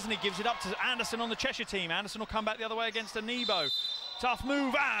 No, he doesn't. He gives it up to Anderson on the Cheshire team. Anderson will come back the other way against Anibo. Tough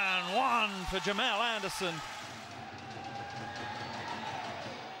move and 1 for Jamel Anderson.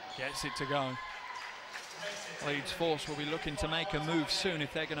 Gets it to go. Leeds Force will be looking to make a move soon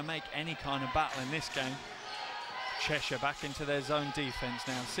if they're going to make any kind of battle in this game. Cheshire back into their zone defence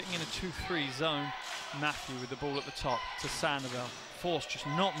now, sitting in a 2-3 zone. Matthew with the ball at the top to Sandoval. Force just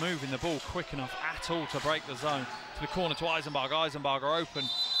not moving the ball quick enough at all to break the zone. To the corner to Eisenbarger. Eisenbarger open,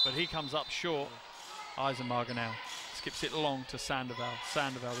 but he comes up short. Eisenbarger now skips it long to Sandoval.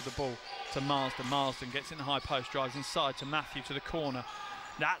 Sandoval with the ball to Marsden. Marsden gets in the high post, drives inside to Matthew to the corner.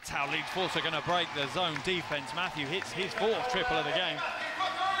 That's how Leeds Force are going to break the zone defence. Matthew hits his 4th triple of the game.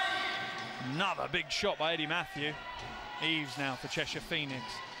 Another big shot by Eddie Matthew. Eves now for Cheshire Phoenix.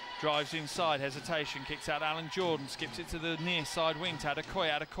 Drives inside, hesitation, kicks out Alan Jordan, skips it to the near side wing to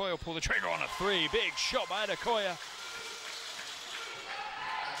Adekoya. Adekoya will pull the trigger on a three. Big shot by Adekoya.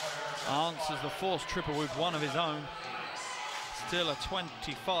 Answers the forced triple with one of his own. Still a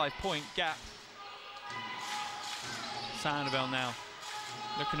 25-point gap. Sandoval now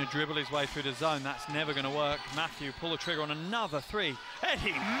looking to dribble his way through the zone. That's never going to work. Matthew pull the trigger on another three.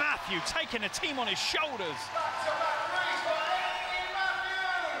 Eddie Matthew taking the team on his shoulders.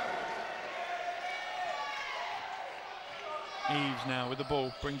 Eves now with the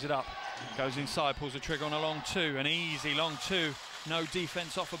ball, brings it up, goes inside, pulls the trigger on a long two, an easy long two. No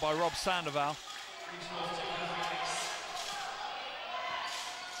defence offered by Rob Sandoval.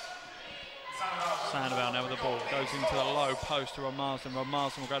 Sandoval now with the ball, goes into the low post to Rob Marsden. Rob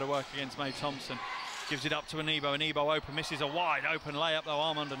Marsden will go to work against May Thompson. Gives it up to Anibo. Anibo open, misses a wide open layup though,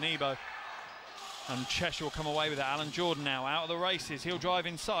 arm under Anibo. And Cheshire will come away with it. Alan Jordan now out of the races. He'll drive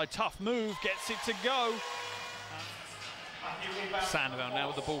inside, tough move, gets it to go. Sandoval now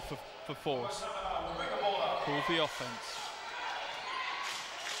with the ball for force. Call for the offence.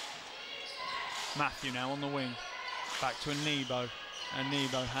 Matthew now on the wing. Back to Anibo.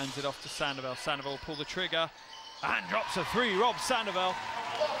 Anibo hands it off to Sandoval. Sandoval will pull the trigger and drops a three. Rob Sandoval.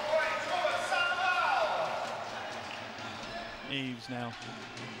 Eves now.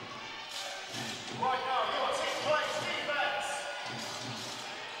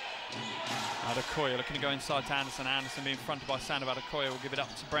 Adekoya looking to go inside to Anderson. Anderson being fronted by Sandoval. Adekoya will give it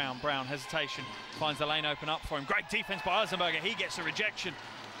up to Brown. Brown hesitation, finds the lane open up for him. Great defense by Eisenberger. He gets a rejection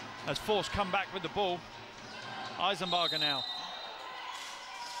as Force come back with the ball. Eisenberger now.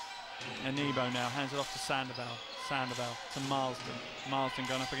 Anibo now hands it off to Sandoval. Sandoval to Marsden. Marsden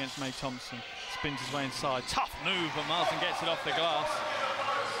going up against May Thompson. Spins his way inside. Tough move, but Marsden gets it off the glass.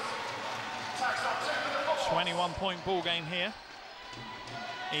 21-point ball game here.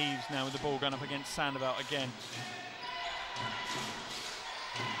 Eves now with the ball going up against Sandoval again.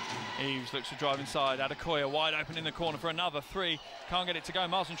 Eves looks to drive inside. Adekoya wide open in the corner for another three. Can't get it to go.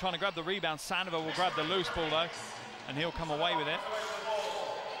 Marsden trying to grab the rebound. Sandoval will grab the loose ball though, and he'll come away with it.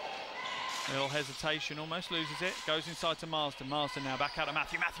 A little hesitation, almost loses it. Goes inside to Marsden. Marsden now back out to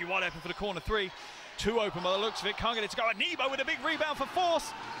Matthew. Matthew wide open for the corner three. Two open by the looks of it. Can't get it to go. Anibo with a big rebound for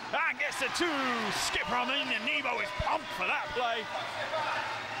Force. And gets the two. Skipper on in. Anibo is pumped for that play.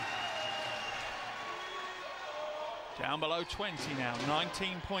 Down below 20 now.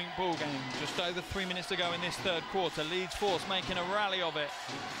 19-point ball game. Just over 3 minutes to go in this third quarter. Leeds Force making a rally of it.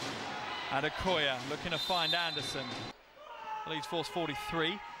 Adekoya looking to find Anderson. Leeds Force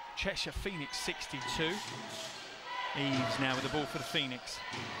 43. Cheshire Phoenix 62. Eves now with the ball for the Phoenix.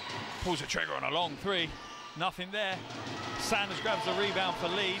 Pulls the trigger on a long three. Nothing there. Sanders grabs the rebound for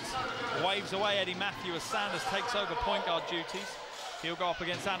Leeds. Waves away Eddie Matthew as Sanders takes over point guard duties. He'll go up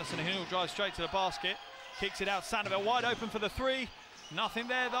against Anderson and he'll drive straight to the basket. Kicks it out. Sandoval wide open for the three. Nothing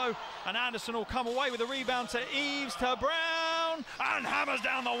there though. And Anderson will come away with the rebound to Eves to Brown. And hammers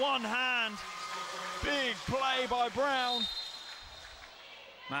down the one hand. Big play by Brown.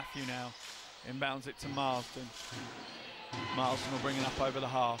 Matthew now inbounds it to Marsden. Marsden will bring it up over the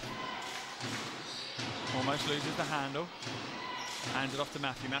half. Almost loses the handle. Hands it off to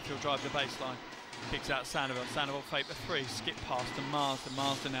Matthew. Matthew will drive the baseline. Kicks out Sandoval. Sandoval fake the three. Skip pass to Marsden.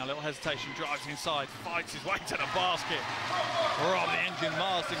 Marsden now, little hesitation, drives inside, fights his way to the basket. Rob the engine.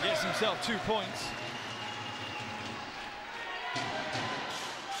 Marsden gets himself 2 points.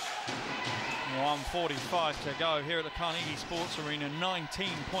 1:45 to go here at the Carnegie Sports Arena.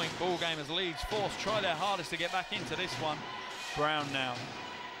 19-point ball game as Leeds Force try their hardest to get back into this one. Brown now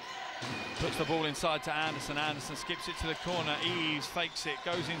puts the ball inside to Anderson. Anderson skips it to the corner. Eves fakes it,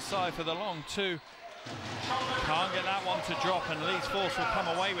 goes inside for the long two. Can't get that one to drop, and Leeds Force will come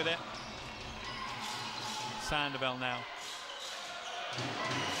away with it. Sandoval now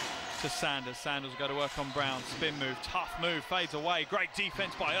to Sanders. Sanders will go to work on Brown. Spin move, tough move, fades away. Great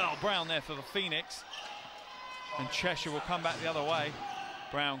defense by Earl Brown there for the Phoenix. And Cheshire will come back the other way.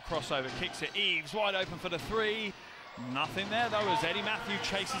 Brown crossover, kicks it. Eves wide open for the three. Nothing there though as Eddie Matthew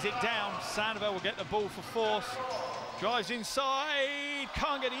chases it down. Sandoval will get the ball for Force. Drives inside.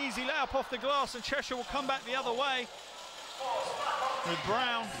 Can't get an easy layup off the glass, and Cheshire will come back the other way. With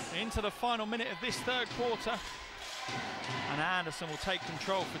Brown into the final minute of this third quarter. And Anderson will take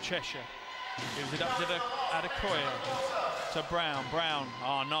control for Cheshire. Gives it up to Adekoya. To Brown. Brown,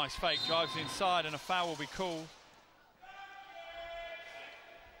 oh nice fake, drives inside and a foul will be called.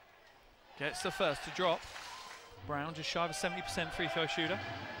 Gets the first to drop. Brown just shy of a 70% free throw shooter.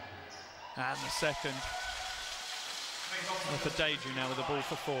 And the second. For Deju now with the ball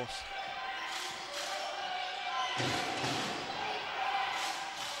for Force.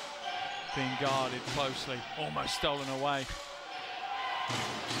 being guarded closely, almost stolen away.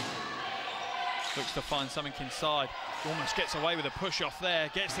 Looks to find something inside, almost gets away with a push off there,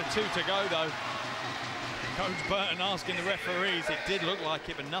 gets the 2 to go though. Coach Burton asking the referees, it did look like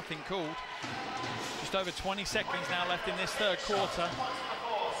it, but nothing called. Just over 20 seconds now left in this third quarter.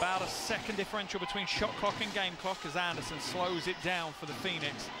 About a second differential between shot clock and game clock as Anderson slows it down for the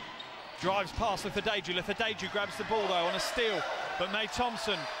Phoenix. Drives past Lefadaju. Lefadaju grabs the ball though on a steal, but May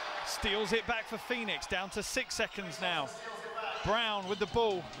Thompson steals it back for Phoenix, down to 6 seconds now. Brown with the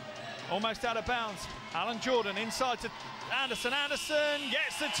ball, almost out of bounds. Alan Jordan inside to Anderson. Anderson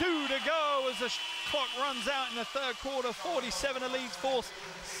gets the 2 to go as the clock runs out in the third quarter. 47 to Leeds Force,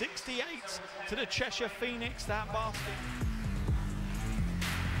 68 to the Cheshire Phoenix, that basket.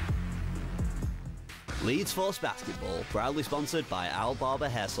 Leeds Force Basketball, proudly sponsored by Al Barber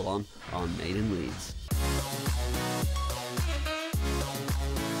Hair Salon on Made in Leeds.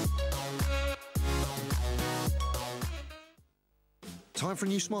 Time for a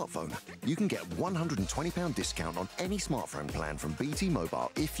new smartphone? You can get £120 discount on any smartphone plan from BT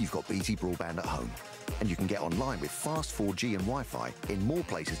Mobile if you've got BT Broadband at home. And you can get online with fast 4G and Wi-Fi in more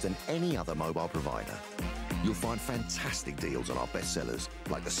places than any other mobile provider. You'll find fantastic deals on our bestsellers,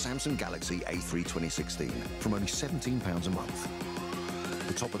 like the Samsung Galaxy A3 2016 from only £17 a month.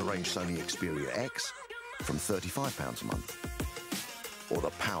 The top-of-the-range Sony Xperia X from £35 a month. Or the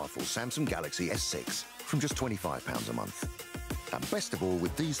powerful Samsung Galaxy S6 from just £25 a month. And best of all,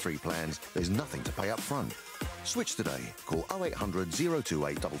 with these 3 plans, there's nothing to pay up front. Switch today. Call 0800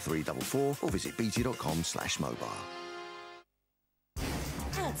 028 3344 or visit bt.com/mobile.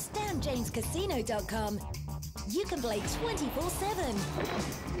 At StanJamesCasino.com, you can play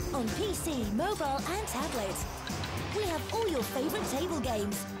 24/7 on PC, mobile and tablet. We have all your favourite table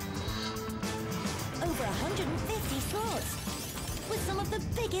games, over 150 slots, with some of the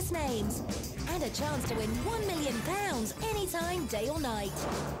biggest names, and a chance to win £1 million anytime, day or night.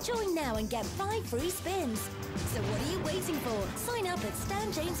 Join now and get 5 free spins. So what are you waiting for? Sign up at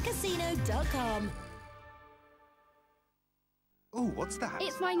StanJamesCasino.com. Ooh, what's that?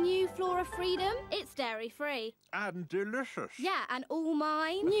 It's my new Flora Freedom. It's dairy-free. And delicious. Yeah, and all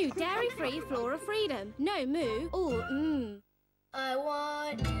mine. New dairy-free Flora Freedom. No moo, all mmm. I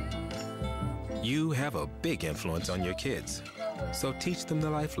want You have a big influence on your kids, so teach them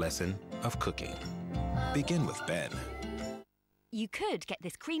the life lesson of cooking. Begin with Ben. You could get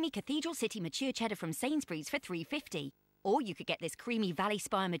this creamy Cathedral City mature cheddar from Sainsbury's for $3.50, or you could get this creamy Valley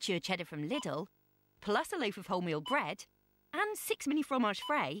Spire mature cheddar from Lidl, plus a loaf of wholemeal bread, and 6 mini fromage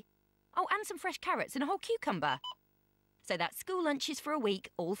frais. Oh, and some fresh carrots and a whole cucumber. So that's school lunches for a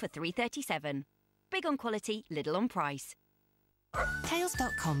week, all for $3.37. Big on quality, little on price.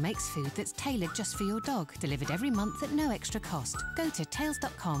 Tails.com makes food that's tailored just for your dog, delivered every month at no extra cost. Go to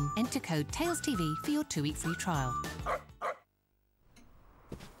Tails.com, enter code TailsTV for your 2-week free trial.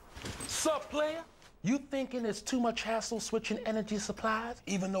 Sup, player? You thinking it's too much hassle switching energy supplies,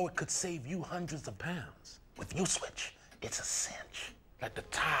 even though it could save you hundreds of pounds? With U-Switch, it's a cinch. Like the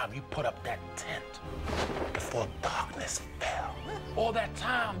time you put up that tent before darkness fell. Or that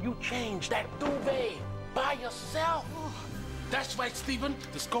time you changed that duvet by yourself. That's right, Stephen.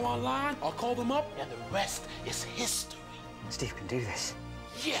 Just go online or call them up, and the rest is history. Steve can do this.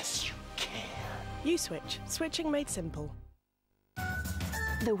 Yes, you can. U-Switch. Switching made simple.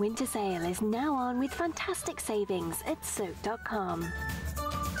 The winter sale is now on with fantastic savings at Soak.com.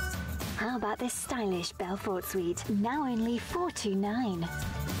 How about this stylish Belfort suite, now only $429.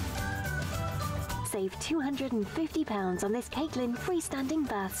 Save £250 on this Caitlin freestanding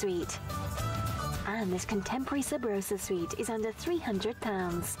bath suite. And this contemporary Sub Rosa suite is under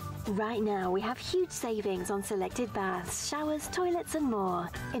 £300. Right now we have huge savings on selected baths, showers, toilets and more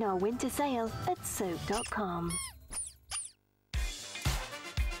in our winter sale at Soak.com.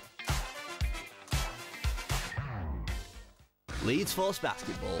 Leeds Force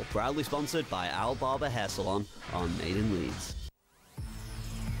Basketball, proudly sponsored by Al Barber Hair Salon on Made in Leeds.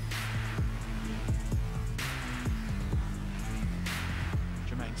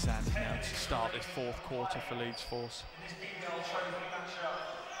 Jermaine Sanders now to start this fourth quarter for Leeds Force.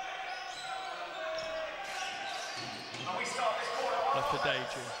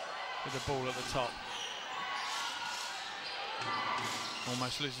 Lefadaju with the ball at the top.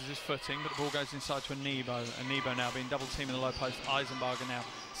 Almost loses his footing, but the ball goes inside to Anebo. Anebo now being double teamed in the low post. Eisenbarger now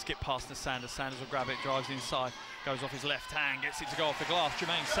skip past to Sanders. Sanders will grab it, drives inside, goes off his left hand, gets it to go off the glass.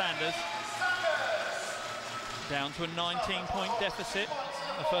 Jermaine Sanders down to a 19-point deficit.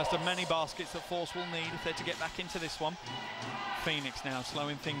 The first of many baskets that Force will need if they're to get back into this one. Phoenix now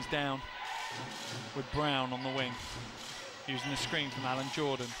slowing things down with Brown on the wing. using the screen from Alan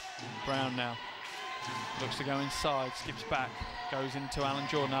Jordan. Brown now looks to go inside, skips back, goes into Alan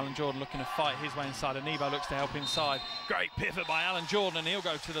Jordan. Alan Jordan looking to fight his way inside. Anebo looks to help inside. Great pivot by Alan Jordan, and he'll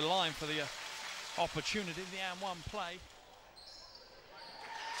go to the line for the opportunity, the and one play.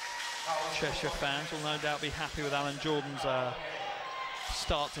 Cheshire fans will no doubt be happy with Alan Jordan's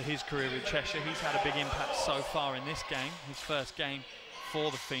start to his career with Cheshire. He's had a big impact so far in this game, his first game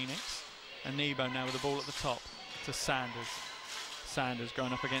for the Phoenix. Anebo now with the ball at the top to Sanders. Sanders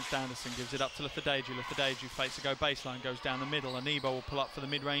going up against Anderson, gives it up to Lafadaju. Lafadaju fakes to go baseline, goes down the middle. Anebo will pull up for the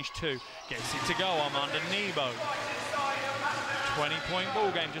mid-range two. Gets it to go, Armand Anebo. 20-point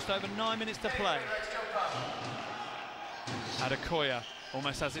ball game, just over 9 minutes to play. Adekoya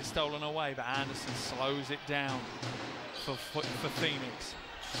almost has it stolen away, but Anderson slows it down for Phoenix.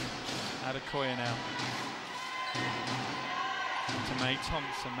 Adekoya now to May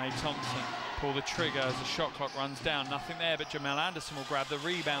Thompson. May Thompson pull the trigger as the shot clock runs down. Nothing there, but Jamal Anderson will grab the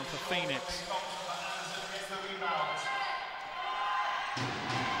rebound for Phoenix.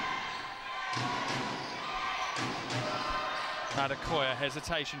 Adekoya,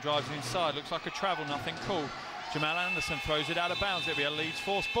 hesitation, drives inside. Looks like a travel, nothing cool. Jamal Anderson throws it out of bounds. It'll be a Leeds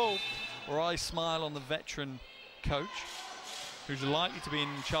force ball. Or I smile on the veteran coach, who's likely to be in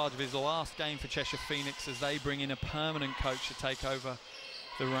charge of his last game for Cheshire Phoenix as they bring in a permanent coach to take over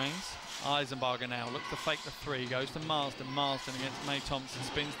the reins. Eisenbarger now looks to fake the three, goes to Marsden. Marsden against May Thompson,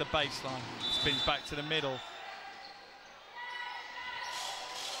 spins the baseline, spins back to the middle.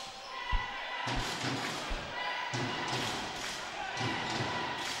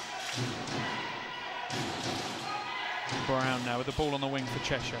 Brown now with the ball on the wing for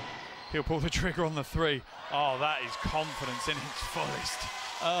Cheshire. He'll pull the trigger on the three. Oh, that is confidence in its fullest.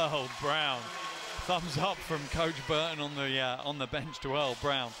 Earl Brown. Thumbs up from Coach Burton on the bench to Earl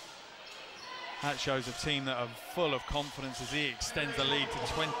Brown. That shows a team that are full of confidence as he extends the lead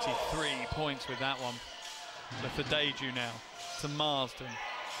to 23 points with that one. Lafadaju now to Marsden.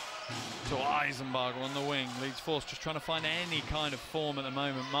 To Eisenbarger on the wing. Leeds force just trying to find any kind of form at the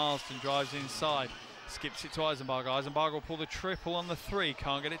moment. Marsden drives inside. Skips it to Eisenbarger. Eisenbarger will pull the triple on the three.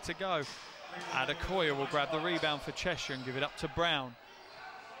 Can't get it to go. Adekoya will grab the rebound for Cheshire and give it up to Brown.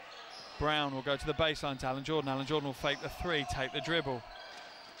 Brown will go to the baseline to Alan Jordan. Alan Jordan will fake the three, take the dribble.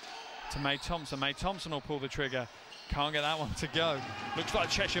 To May Thompson. May Thompson will pull the trigger. Can't get that one to go. Looks like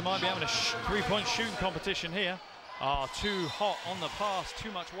Cheshire might be having a three-point shooting competition here. Ah, too hot on the pass.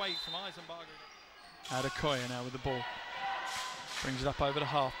 Too much weight from Eisenbarger. Adekoya now with the ball. Brings it up over the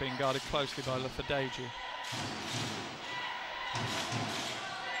half, being guarded closely by Lafadaju.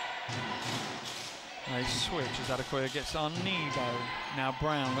 They switch as Adekoya gets on Nebo. Now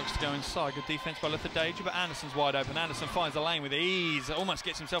Brown looks to go inside. Good defense by Lafadaju, but Anderson's wide open. Anderson finds the lane with ease. Almost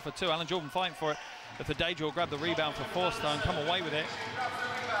gets himself a two. Alan Jordan fighting for it. Lafadaju will grab the rebound for Forstone, come away with it.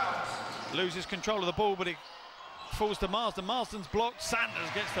 Loses control of the ball, but it falls to Marsden. Marsden's blocked. Sanders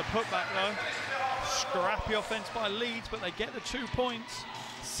gets the putback though. Scrappy offense by Leeds, but they get the 2 points.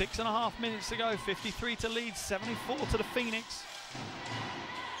 6.5 minutes to go. 53 to Leeds, 74 to the Phoenix.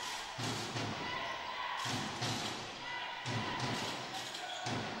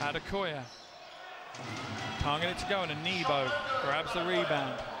 Adekoya can't get it to go, and Anebo grabs the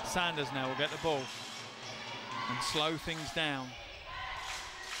rebound. Sanders now will get the ball and slow things down.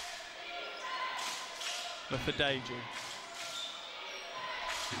 Lafadaju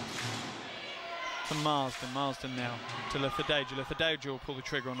to Marsden. Marsden now to Lafadaju. Lafadaju will pull the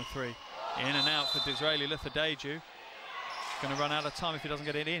trigger on the three. In and out for Disraeli. Lafadaju going to run out of time if he doesn't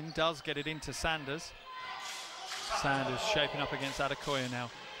get it in. Does get it into Sanders. Sanders shaping up against Adekoya now.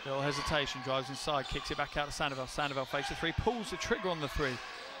 Little hesitation, drives inside, kicks it back out to Sandoval. Sandoval fakes the three, pulls the trigger on the three.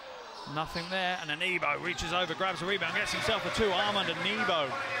 Nothing there, and Anebo reaches over, grabs the rebound, gets himself a two. Armand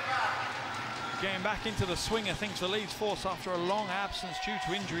Anebo getting back into the swing of things for Leeds force after a long absence due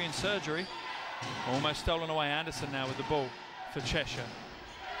to injury and surgery. Almost stolen away. Anderson now with the ball for Cheshire.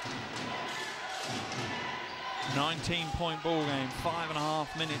 19-point ball game,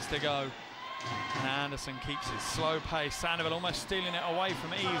 5.5 minutes to go. And Anderson keeps it slow pace. Sandoval almost stealing it away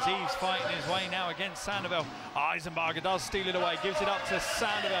from Eves. Eves fighting his way now against Sandoval. Eisenbarger does steal it away, gives it up to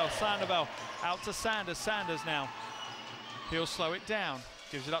Sandoval. Sandoval out to Sanders. Sanders now. He'll slow it down.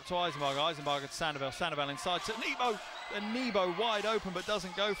 Gives it up to Eisenbarger. Eisenbarger to Sandoval. Sandoval inside to Nebo. And Nebo wide open but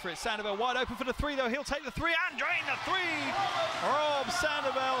doesn't go for it. Sandoval wide open for the three though. He'll take the three and drain the three. Rob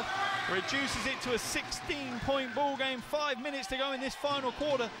Sandoval reduces it to a 16-point ball game. 5 minutes to go in this final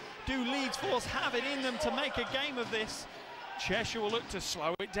quarter. Do Leeds force have it in them to make a game of this? Cheshire will look to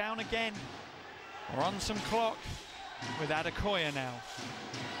slow it down again. Run some clock with Adekoya now.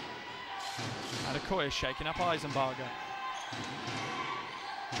 Adekoya shaking up Eisenbarger.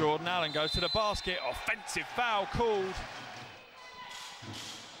 Jordan Allen goes to the basket. Offensive foul called.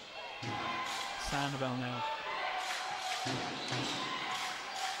 Sandoval now.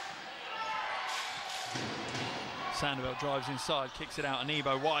 Sandoval drives inside, kicks it out, and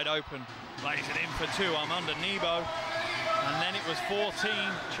Nebo wide open. Lays it in for two. I'm under Nebo. And then it was 14.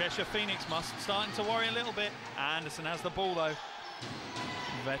 Cheshire Phoenix starting to worry a little bit. Anderson has the ball though.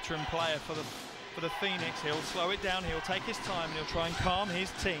 Veteran player for the Phoenix. He'll slow it down, he'll take his time, and he'll try and calm his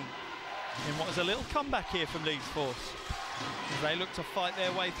team in what is a little comeback here from Leeds Force, as they look to fight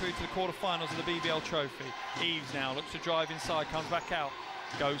their way through to the quarterfinals of the BBL trophy. Eves now looks to drive inside, comes back out,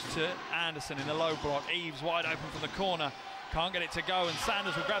 goes to Anderson in the low block. Eves wide open from the corner, can't get it to go, and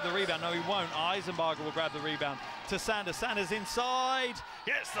Sanders will grab the rebound. No, he won't. Eisenbarger will grab the rebound to Sanders. Sanders inside,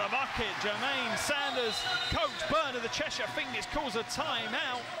 gets the bucket. Jermaine Sanders, Coach Byrne of the Cheshire Phoenix calls a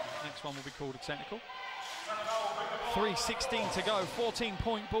timeout. Next one will be called a technical. 3:16 to go,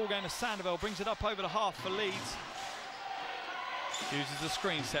 14-point ball game as Sandoval brings it up over the half for Leeds. Uses the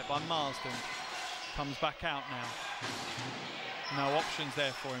screen set by Marsden. Comes back out now. No options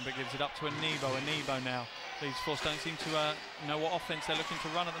there for him, but gives it up to Nebo. Nebo now. Leeds Force don't seem to know what offense they're looking to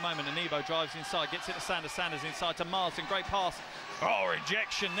run at the moment. Nebo drives inside, gets it to Sanders. Sanders inside to Marsden. Great pass. Oh,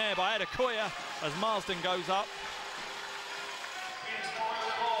 rejection there by Adekoya as Marsden goes up.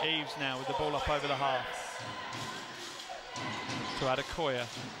 Eves now with the ball up over the half. To Adekoya.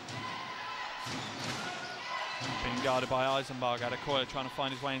 Being guarded by Eisenbarg. Adekoya trying to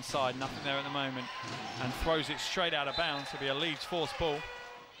find his way inside. Nothing there at the moment. And throws it straight out of bounds. It'll be a Leeds Force ball.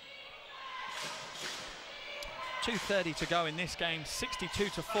 2:30 to go in this game. 62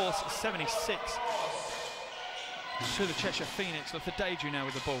 to Force, 76 to the Cheshire Phoenix. Lefadeju now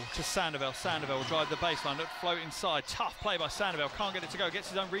with the ball to Sandoval. Sandoval will drive the baseline, look, float inside. Tough play by Sandoval. Can't get it to go. Gets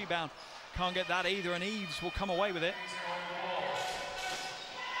his own rebound. Can't get that either, and Eves will come away with it.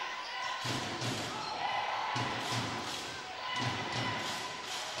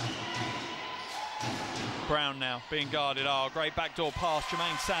 Brown now being guarded. Oh, great backdoor pass.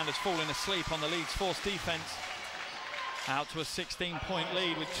 Jermaine Sanders falling asleep on the Leeds Force defence. Out to a 16-point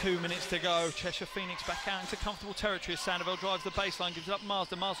lead with 2 minutes to go. Cheshire Phoenix back out into comfortable territory as Sandoval drives the baseline, gives it up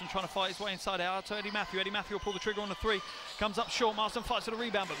Marsden. Marsden trying to fight his way inside out to Eddie Matthew. Eddie Matthew will pull the trigger on the three. Comes up short. Marsden fights for the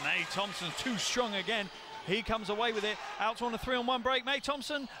rebound, but May Thompson's too strong again. He comes away with it. Out to on a 3-on-1 break. May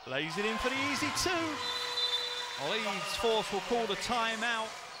Thompson lays it in for the easy two. Leeds Force will call the timeout.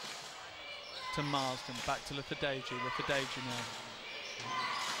 To Marsden, back to Lefadeju. Lefadeju now.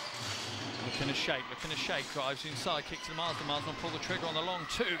 Looking to shake, drives inside, kicks to Marsden. Marsden will pull the trigger on the long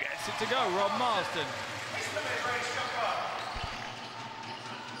two, gets it to go. Rob Marsden.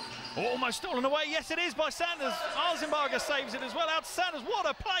 Almost stolen away, yes it is by Sanders. Eisenbarger saves it as well, out to Sanders. What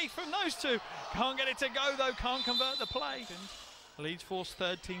a play from those two. Can't get it to go though, can't convert the play. Leeds Force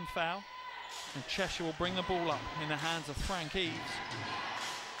third team foul. And Cheshire will bring the ball up in the hands of Frank Eves.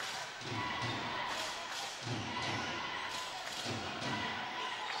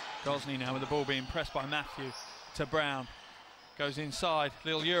 Gosney now with the ball being pressed by Matthew to Brown. Goes inside,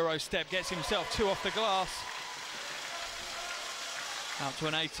 little Euro step, gets himself two off the glass. Out to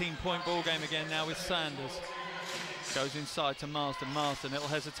an 18-point ball game again now with Sanders. Goes inside to Marsden. Marsden, little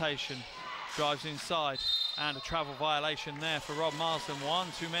hesitation. Drives inside, and a travel violation there for Rob Marsden.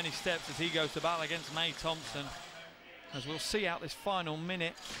 One too many steps as he goes to battle against May Thompson. As we'll see out this final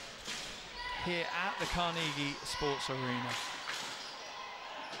minute here at the Carnegie Sports Arena.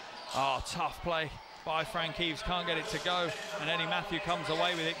 Oh, tough play by Frank Eves, can't get it to go, and Eddie Matthew comes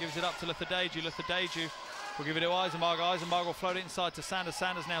away with it, gives it up to Lefadeju. Lefadeju will give it to Eisenbarger. Eisenbarger will float it inside to Sanders.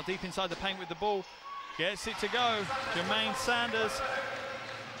 Sanders now deep inside the paint with the ball, gets it to go. Jermaine Sanders.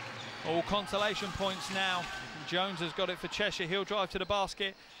 All consolation points now. Jones has got it for Cheshire. He'll drive to the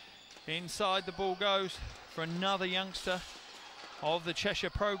basket. Inside the ball goes for another youngster of the Cheshire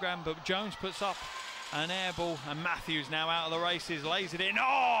programme, but Jones puts up an air ball, and Matthews now out of the races, lays it in.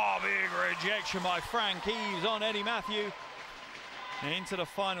 Oh, big rejection by Frank Eves on Eddie Matthew. Into the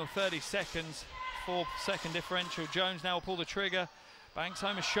final 30 seconds, 4-second differential. Jones now will pull the trigger, banks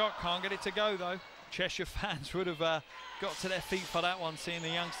home a shot, can't get it to go though. Cheshire fans would have got to their feet for that one, seeing the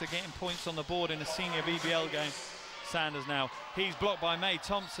youngster getting points on the board in a senior BBL game. Sanders now, he's blocked by May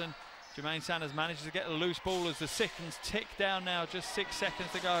Thompson. Jermaine Sanders manages to get a loose ball as the seconds tick down now, just 6 seconds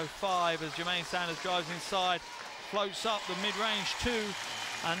to go. 5 as Jermaine Sanders drives inside, floats up the mid-range 2,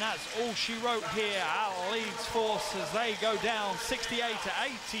 and that's all she wrote here at Leeds Force as they go down 68 to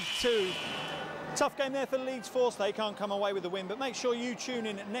 82. Tough game there for Leeds Force. They can't come away with the win, but make sure you tune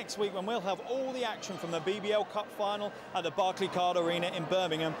in next week when we'll have all the action from the BBL Cup final at the Barclaycard Arena in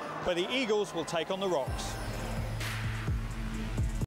Birmingham, where the Eagles will take on the Rocks.